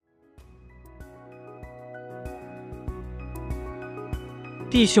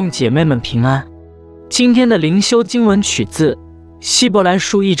弟兄姐妹们平安。今天的灵修经文取自希伯来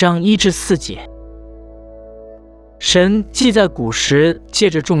书1章1至4节。神既在古时借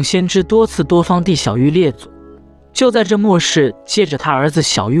着众先知多次多方地晓谕列祖，就在这末世借着他儿子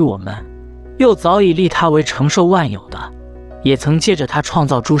晓谕我们，又早已立他为承受万有的，也曾借着他创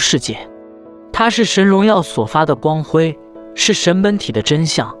造诸世界。他是神荣耀所发的光辉，是神本体的真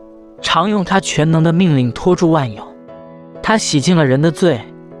相，常用他全能的命令托住万有。他洗净了人的罪，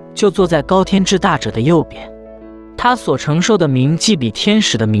就坐在高天至大者的右边。他所承受的名既比天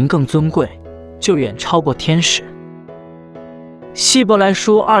使的名更尊贵，就远超过天使。希伯来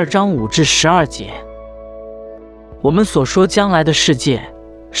书2章5至12节。我们所说将来的世界，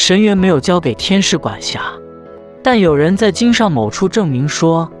神原没有交给天使管辖，但有人在经上某处证明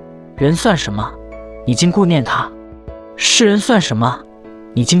说，人算什么，你竟顾念他；世人算什么，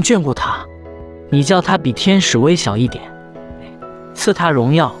你竟眷顾他。你叫他比天使微小一点，赐他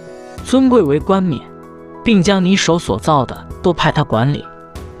荣耀尊贵为冠冕，并将你手所造的都派他管理，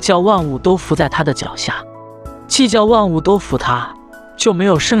叫万物都服在他的脚下。既叫万物都服他，就没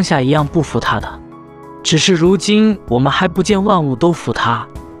有剩下一样不服他的。只是如今我们还不见万物都服他，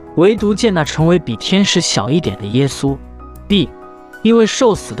唯独见那成为比天使小一点的耶稣，必因为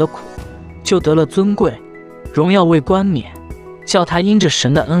受死的苦，就得了尊贵荣耀为冠冕，叫他因着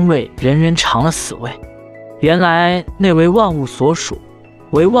神的恩惠人人尝了死味。原来那为万物所属，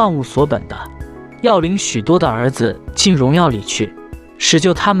为万物所本的，要领许多的儿子进荣耀里去，使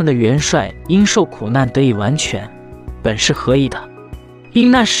救他们的元帅因受苦难得以完全，本是合宜的。因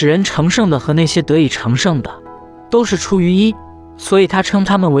那使人成圣的和那些得以成圣的，都是出于一，所以他称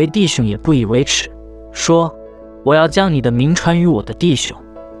他们为弟兄，也不以为耻，说：我要将你的名传于我的弟兄，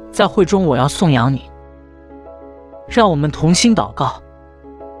在会中我要颂扬你。让我们同心祷告。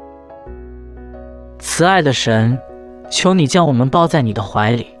慈爱的神，求你将我们抱在你的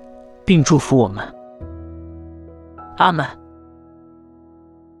怀里，并祝福我们。阿们。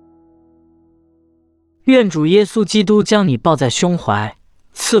愿主耶稣基督将你抱在胸怀，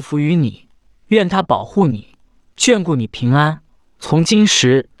赐福于你，愿他保护你，眷顾你平安，从今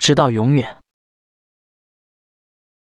时直到永远。